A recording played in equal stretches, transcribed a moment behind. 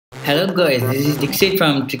Hello guys, this is Geekster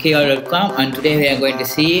from trickyr.com and today we are going to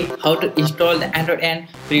see how to install the Android N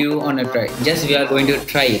preview on a try. Just we are going to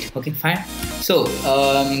try it. Okay, fine. So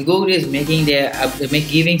Google is making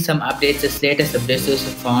giving some updates, the latest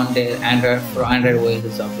updates on their Android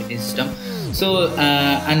OS operating system. So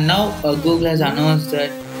and now Google has announced that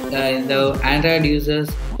the Android users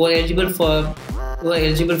who are eligible for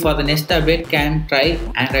the next update can try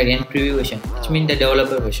Android N preview version, which means the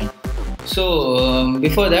developer version. So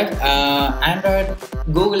before that,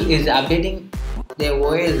 Google is updating their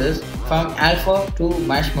OSs from alpha to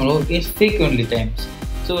marshmallow in frequently times.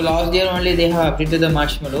 So last year only they have updated the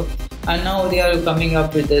marshmallow, and now they are coming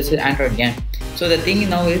up with this Android N. So the thing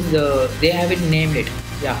now is they haven't named it.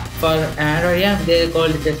 Yeah, for Android N they call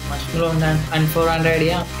it as marshmallow, and for Android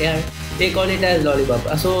N they call it as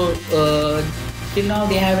lollipop. So till now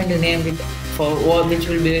they haven't named it for what the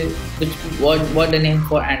name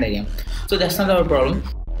for Android N. So that's not our problem.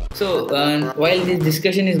 So while this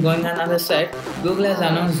discussion is going on the side, Google has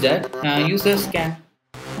announced that users can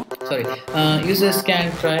try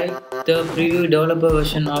the preview developer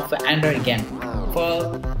version of Android N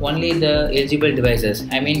for only the eligible devices.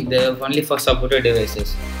 I mean only for supported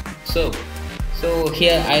devices. So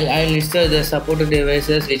here I'll list the supported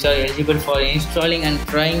devices which are eligible for installing and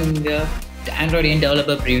trying the Android N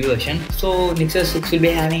developer preview version. So Nexus 6 will be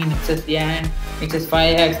having Nexus N, Nexus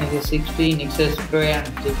 5X, Nexus 6P, Nexus Pro, and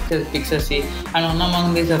Nexus Pixel C, and one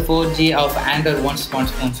among these are 4G of Android One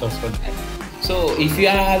smartphone source code. So if you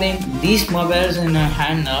are having these mobiles in your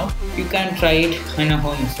hand now, you can try it in a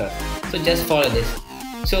home install. So just follow this.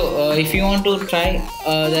 So if you want to try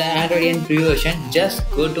the Android N preview version, just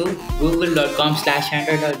go to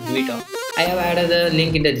google.com/android or do it all. I have added the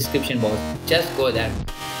link in the description box. Just go there.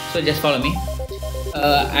 So just follow me.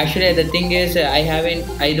 Actually, the thing is,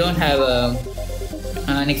 I don't have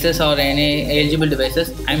Nexus or any eligible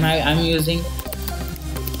devices. I'm using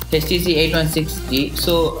HTC 816G,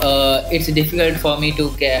 so it's difficult for me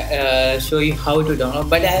to show you how to download.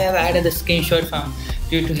 But I have added the screenshot from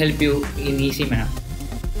you to help you in easy manner.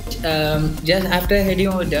 Just after heading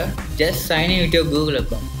over there, just sign in with your Google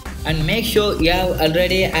account. And make sure you have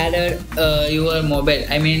already added your mobile,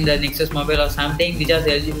 I mean the Nexus mobile or something which will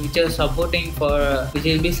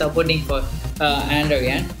be supporting for Android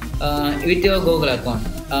N with your Google account.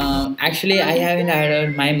 Actually, I haven't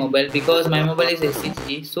added my mobile because my mobile is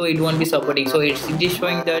S6G, so it won't be supporting. So it is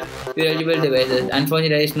showing that your eligible devices. Unfortunately,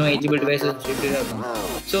 there is no eligible devices to your account.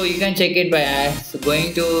 So you can check it by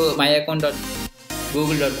going to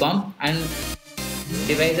myaccount.google.com and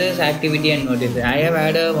devices, activity and notification. I have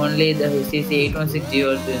added only the HTC 816G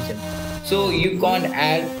version. So you can't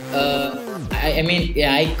add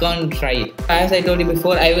I can't try it. As I told you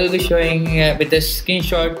before, I will be showing with a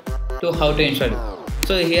screenshot to how to install it.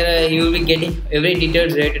 So here you will be getting every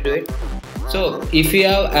details related to it. So if you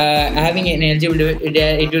are having an eligible device,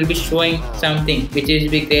 it will be showing something which will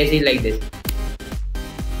be crazy like this.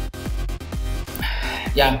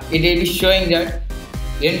 Yeah, it will be showing that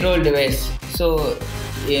enroll device. So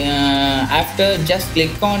after just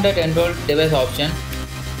click on that enroll device option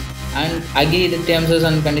and agree the terms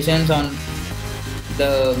and conditions on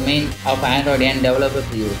the main of Android N developer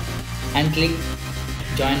preview and click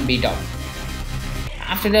join beta.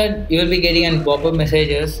 After that you will be getting a pop-up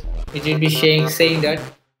messages which will be saying that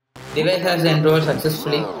device has enrolled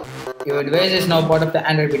successfully. Your device is now part of the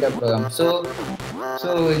Android beta program. So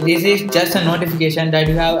this is just a notification that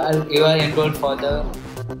you are enrolled for the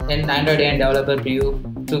Android N developer preview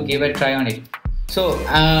to give a try on it. So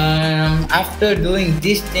after doing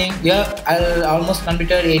this thing, I'll almost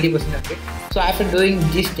completed 80% of it. So after doing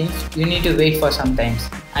these things, you need to wait for some times.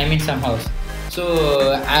 I mean some hours.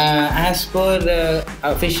 So as per the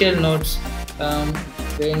official notes,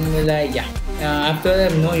 when will after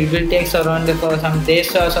it will take around for some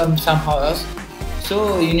days or some hours.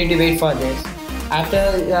 So you need to wait for this.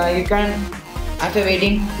 After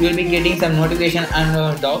waiting, you will be getting some notification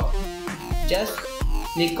on dock. Just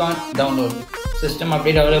click on download. System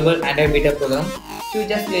update available Android beta program. So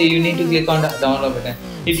you need to click on the download button.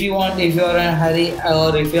 If you are in a hurry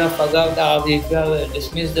or if you have forgot or if you have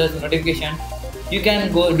dismissed the notification, you can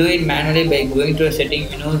go do it manually by going to the setting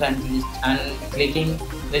menus and clicking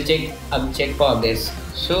the check for updates.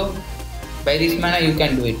 So by this manner you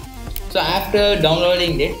can do it. So after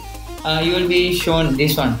downloading it, you will be shown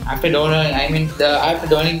this one. After downloading, after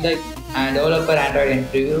downloading the developer Android N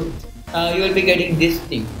preview, you will be getting this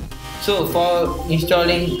thing. So for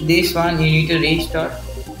installing this one, you need to restart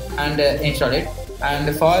and install it.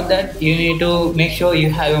 And for that, you need to make sure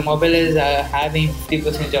your mobile is having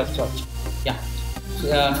 50% of charge. Yeah,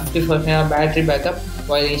 50% of battery backup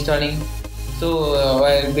while installing So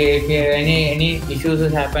if you have any issues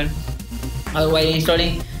has happened, or while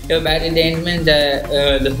installing your battery, then means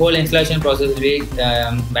the whole installation process will be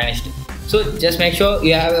vanished. So just make sure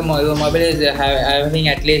you have your mobile is having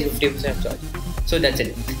at least 50% charge. So that's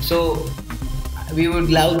it. So we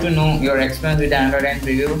would love to know your experience with Android and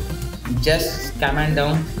preview. Just comment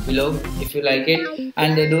down below if you like it,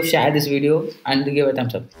 and do share this video and give a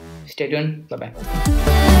thumbs up. Stay tuned. Bye bye.